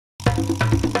Hi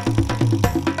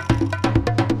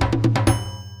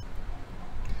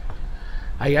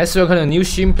guys, welcome to a new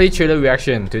ShinPlay trailer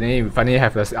reaction. Today we finally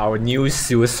have our new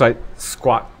Suicide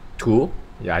Squad 2.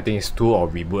 Yeah, I think it's 2 or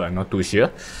reboot, I'm not too sure.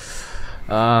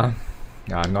 Not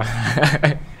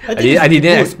I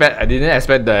didn't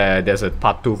expect that there's a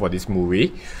part 2 for this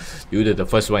movie, due to the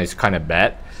first one is kind of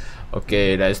bad.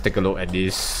 Okay, let's take a look at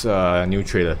this new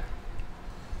trailer.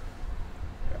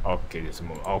 Okay, let's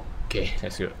move. Okay,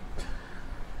 that's good.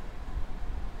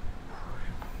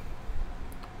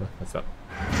 What's up?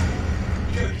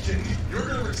 You're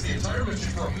gonna risk the entire mission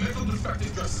for a mental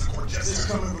defective justice court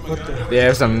justice. They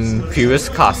have some previous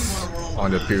casts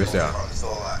on the previous year. No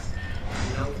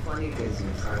funny things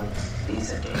in front of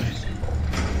these are dangerous people. I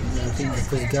think it's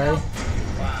this guy.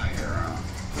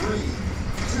 3, 2.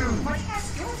 What are you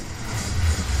guys doing?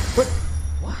 What?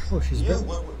 What? Oh, she's back.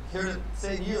 Here to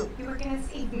save you. You were gonna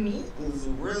save me? It was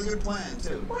a really good plan,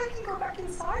 too. Well, I can go back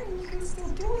inside and you can still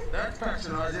do it. That's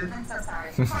patronizing. I'm so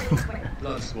sorry. Sorry, quit.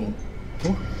 Love school.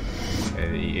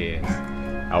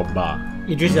 Alba.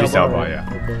 Idris Elba, right? yeah.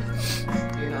 Okay.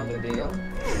 You know the deal.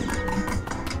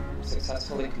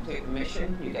 Successfully complete the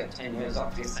mission, you get 10 years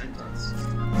off your sentence.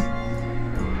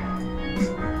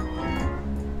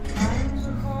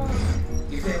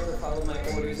 You fail to follow my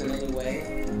orders in any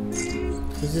way.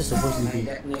 Who's this supposed to be?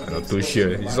 I'm not too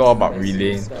sure. It's all about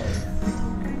relaying. So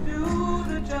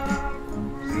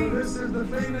this is the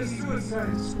famous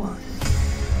Suicide Squad.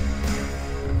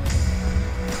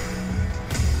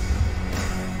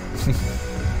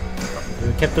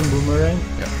 Captain Boomerang?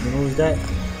 Yeah. You know who's that?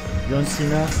 John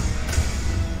Cena?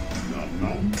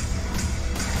 No.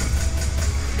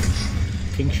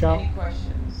 King Shark? Any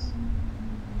questions?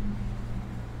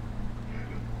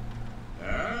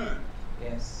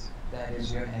 Yes, that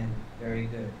is your end. Very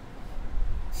good.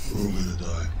 We're all gonna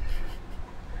die.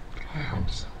 I hope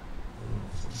so.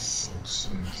 For fuck's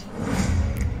sake.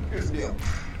 Here's the deal.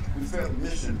 We failed the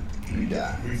mission, you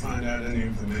die. If we find out any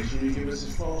information you give us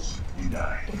is false, you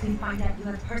die. If we find out you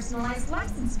have personalized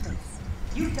license plates,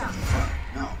 you die.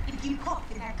 No. If you cough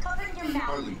and have cover in your mouth.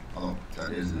 Hardly. Although,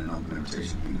 that isn't an open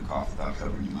invitation for you to cough without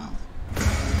covering your mouth.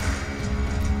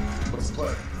 What's the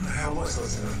play? How much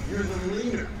listener? You're the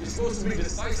leader. You're supposed to be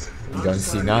decisive. John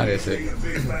Cena, that's it. A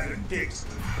big bag of dicks.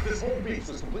 This whole beach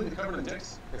was completely covered in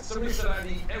dicks. If somebody said I'd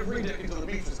eat every dick until the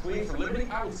beach was clean for liberty,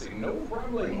 I would say no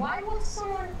problem. Why would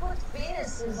someone put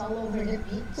penises all over the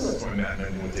beach? That's why Matt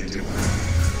and what they do.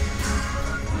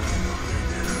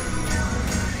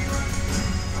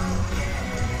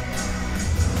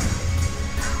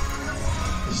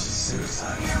 This is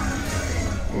suicide.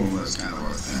 Well, that's kind of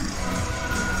our thing.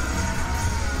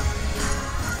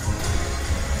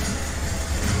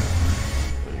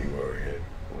 You worry it.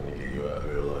 I want to get you out of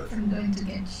here alive. I'm going to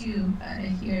get you out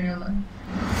of here alone.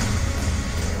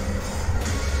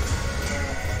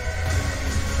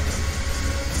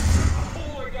 Oh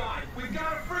my god! We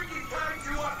got a freaking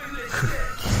kaiju up in this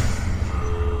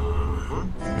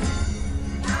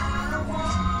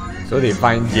shit! So they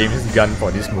find James Gunn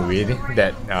for this movie.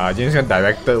 That James Gunn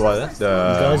directed the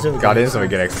Guardians of the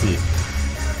Galaxy.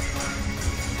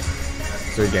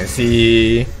 So you can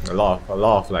see a lot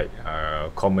of like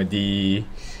comedy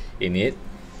in it.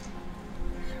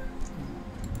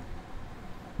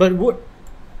 But what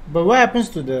happens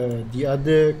to the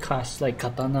other cast like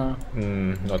Katana?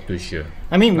 Not too sure.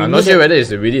 I mean, I'm not sure whether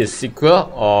it's really a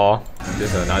sequel or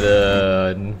just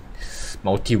another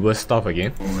multiverse stuff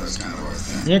again. Well, that's kind of our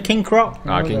thing. Yeah, King Croc.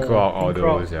 King Croc, all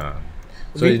those, yeah.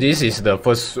 So this is the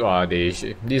first. This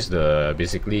is the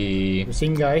basically the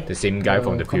same guy. the same guy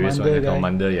from the previous one, the guy.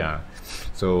 commander, yeah.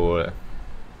 So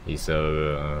he's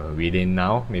a villain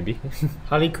now, maybe.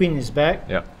 Harley Quinn is back.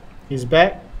 Yeah. He's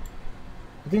back.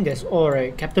 I think that's all,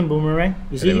 right? Captain Boomerang,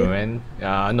 is he here? Boomerang?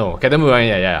 No, Captain Boomerang,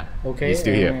 yeah. Okay, He's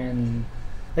still here. and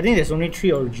I think there's only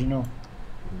 3 original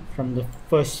from the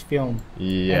first film.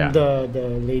 Yeah. And the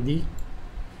lady.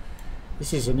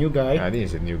 This is a new guy. I think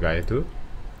it's a new guy too.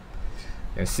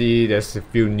 And see, there's a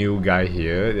few new guy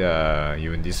here.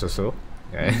 Even this also.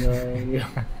 And, yeah.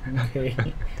 Okay.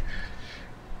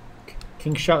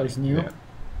 King Shark is new. Yeah.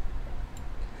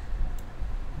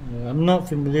 I'm not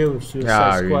familiar with Suicide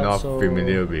Yeah, Squad. we're not so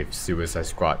familiar with Suicide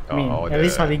Squad. I mean, or at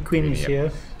least Harley Quinn is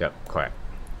here. Yep, correct.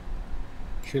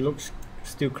 She looks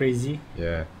still crazy.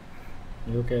 Yeah.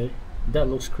 Okay, that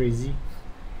looks crazy.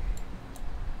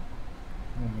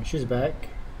 She's back.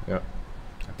 Yep.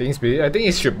 I think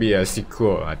it should be a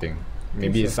sequel. I think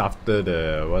maybe it's after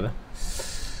the what?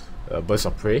 Birds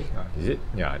of Prey. Is it?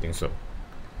 Yeah, I think so.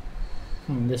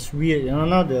 That's weird. You know,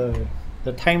 now the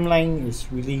timeline is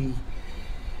really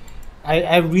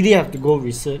I really have to go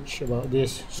research about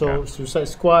this. So Yeah. Suicide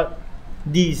Squad,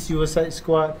 The Suicide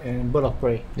Squad, and Bird of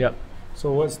Prey. Yep.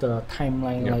 So what's the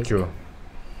timeline Yeah, like? true.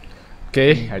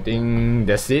 Okay, I think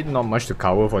that's it. Not much to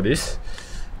cover for this.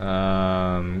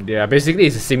 Yeah, basically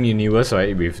it's the same universe,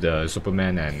 right? With the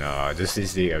Superman and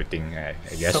Justice League, everything. I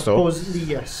guess so.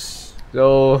 Supposedly yes.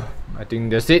 So I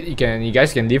think that's it. You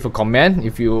guys can leave a comment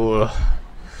if you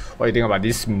what you think about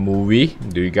this movie.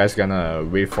 Do you guys gonna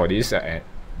wait for this?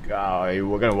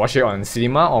 We're gonna watch it on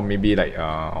cinema or maybe like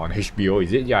on HBO.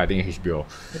 Is it? Yeah, I think HBO.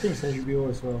 I think it's HBO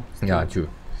as well. Yeah, true.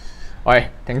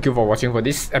 Alright, thank you for watching for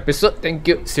this episode. Thank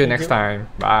you. See you Thank next you. time.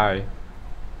 Bye.